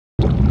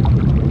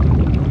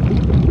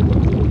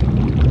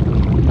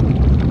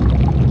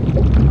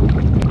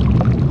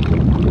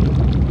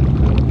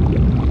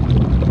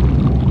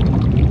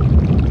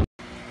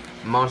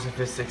monster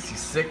fish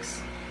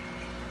 66.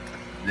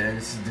 Then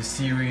this is the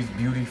series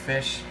beauty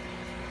fish.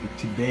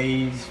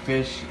 Today's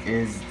fish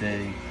is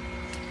the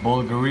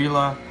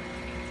boulengerella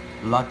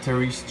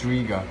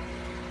lateristriga.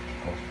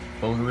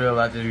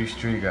 Boulengerella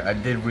lateristriga. I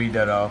did read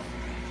that off.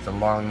 It's a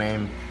long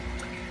name,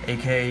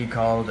 aka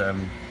called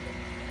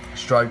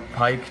striped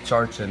pike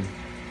charchin.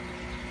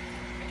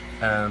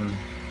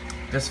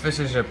 This fish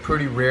is a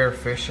pretty rare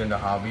fish in the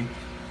hobby.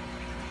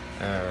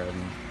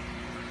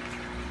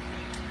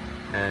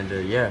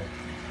 Yeah,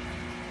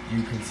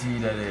 you can see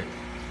that it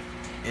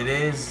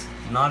is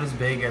not as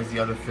big as the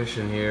other fish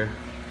in here,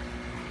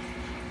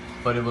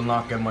 but it will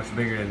not get much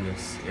bigger than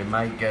this. It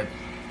might get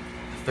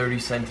 30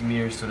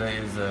 centimeters, so that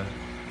is a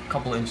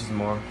couple inches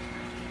more.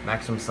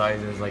 Maximum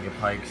size is like a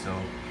pike, so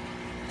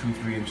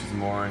 2-3 inches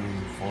more, and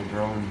full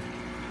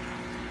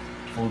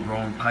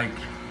grown pike.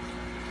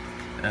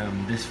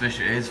 This fish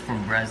is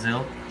from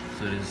Brazil,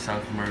 so it is a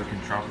South American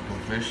tropical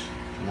fish,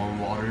 warm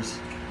waters.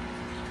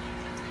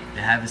 They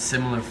have a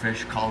similar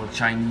fish called a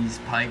Chinese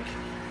pike,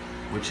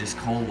 which is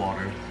cold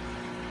water,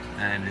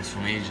 and it's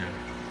from Asia,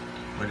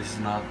 but this is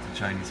not the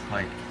Chinese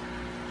pike.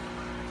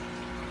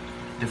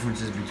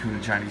 Differences between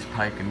the Chinese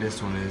pike and this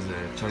one is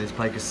Chinese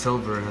pike is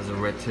silver and has a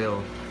red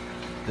tail.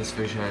 This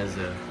fish has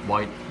a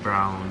white,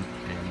 brown,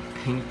 and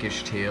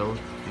pinkish tail.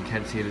 You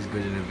can't see it as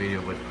good in the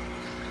video, but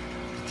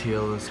the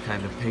tail is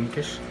kind of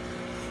pinkish.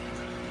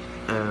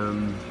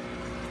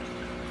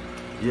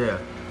 Yeah,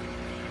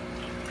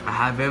 I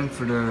have him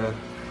for the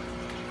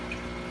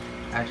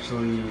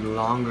actually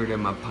longer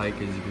than my pike,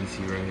 as you can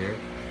see right here.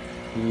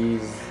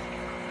 He's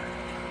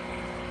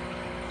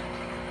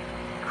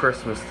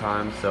Christmas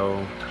time,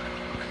 so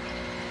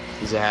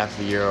he's a half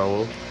a year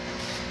old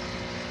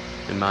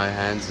in my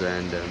hands,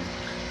 and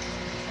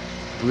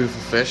beautiful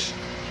fish,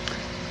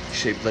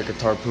 shaped like a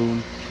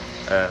tarpon.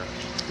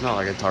 Not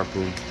like a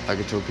tarpon, like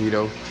a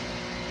torpedo.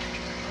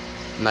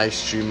 Nice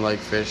stream-like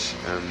fish.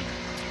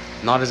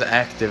 Not as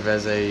active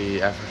as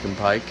a African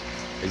pike,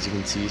 as you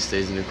can see,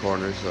 stays in the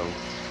corner. So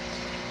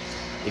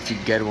if you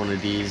get one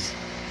of these,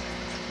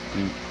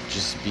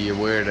 just be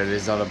aware that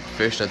it's not a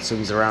fish that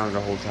swims around the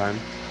whole time.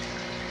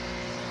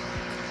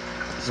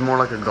 It's more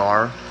like a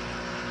gar.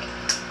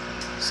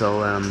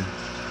 So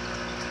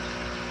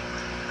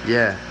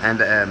yeah,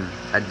 and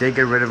I did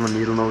get rid of my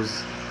needle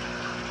nose,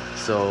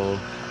 so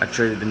I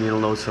traded the needle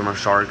nose for my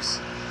sharks.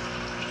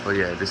 But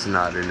yeah, this is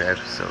not in the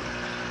episode.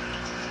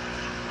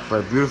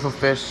 But beautiful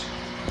fish.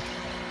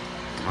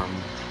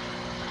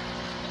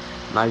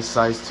 Nice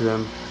size to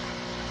him.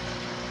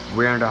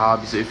 Rare in the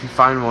hobby, so if you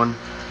find one,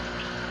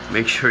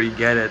 make sure you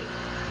get it.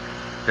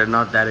 They're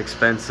not that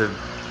expensive,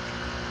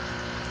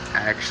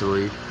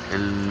 actually,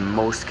 in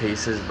most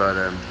cases, but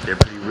they're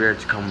pretty rare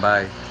to come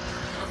by.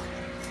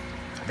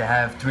 They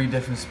have 3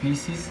 different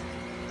species.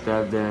 They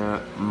have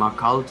the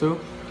macalto,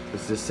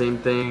 it's the same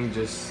thing,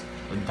 just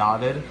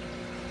dotted,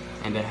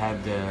 and they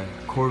have the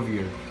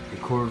corvier. The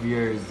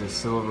corvier is the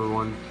silver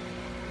one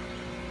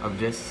of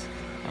this,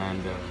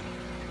 and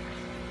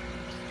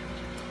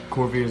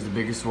corvier is the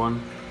biggest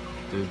one,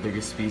 the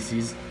biggest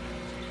species.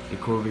 The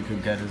corvier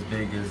could get as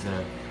big as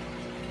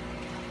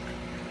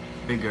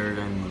bigger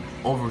than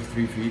over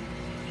 3 feet.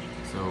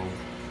 So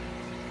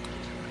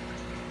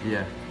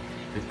yeah,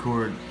 they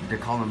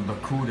call them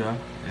bacuda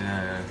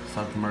in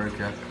South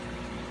America,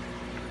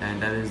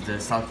 and that is the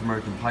South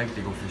American pike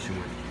they go fishing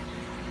with.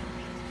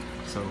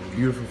 So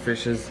beautiful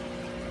fishes,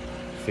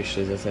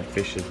 I said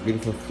fishes,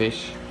 beautiful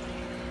fish,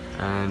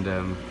 and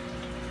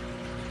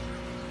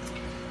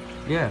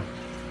yeah,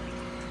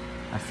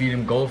 I feed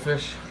him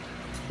goldfish.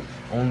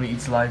 Only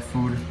eats live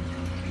food.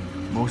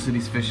 Most of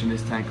these fish in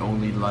this tank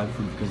only eat live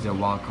food because they're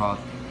wild caught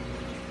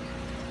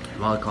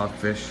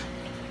fish.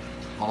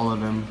 All of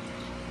them,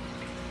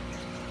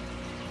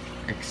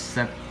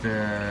 except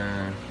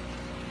the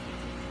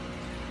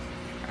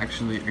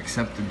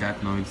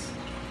datnoids.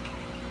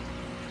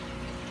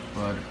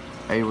 But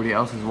everybody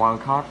else is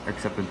wild caught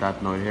except the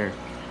datnoid here.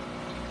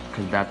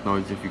 Because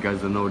datnoids, if you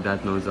guys don't know,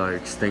 datnoids are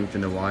extinct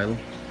in the wild.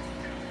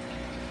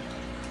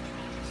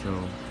 So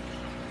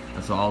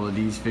that's why all of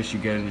these fish you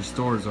get in the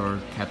stores are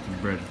captive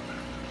bred.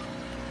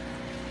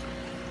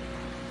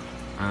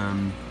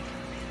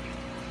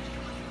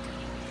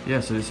 Yeah,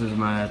 so this is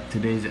my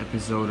today's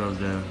episode of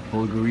the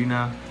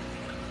boulengerella.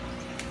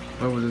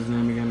 What was his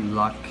name again?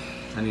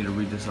 I need to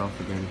read this off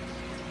again.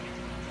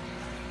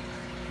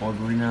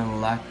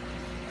 Boulengerella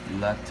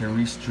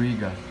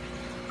lateristriga.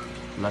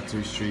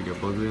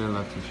 Boulengerella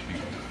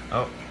lateristriga.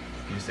 Oh,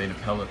 you just ate a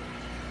pellet.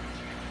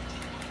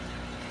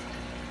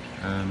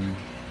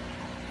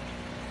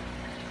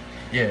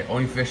 Yeah,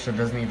 only fish that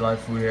doesn't eat live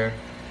food here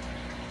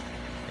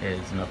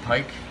is my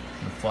pike,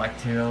 my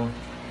flacktail,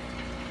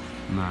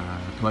 my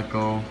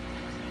pleco,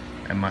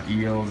 and my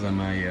eels, and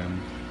my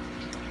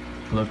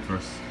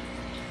polypterus.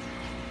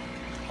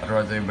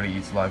 Otherwise everybody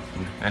eats live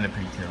food, and a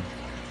pigtail.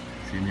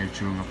 See him here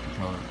chewing up the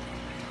pellet.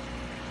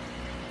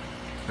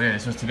 But yeah,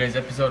 this was today's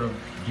episode of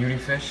Beauty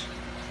Fish,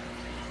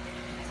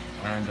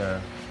 and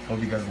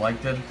hope you guys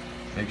liked it.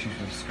 Make sure you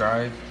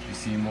subscribe to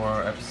see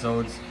more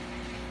episodes.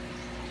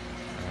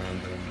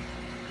 And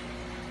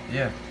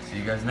yeah, see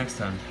you guys next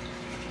time.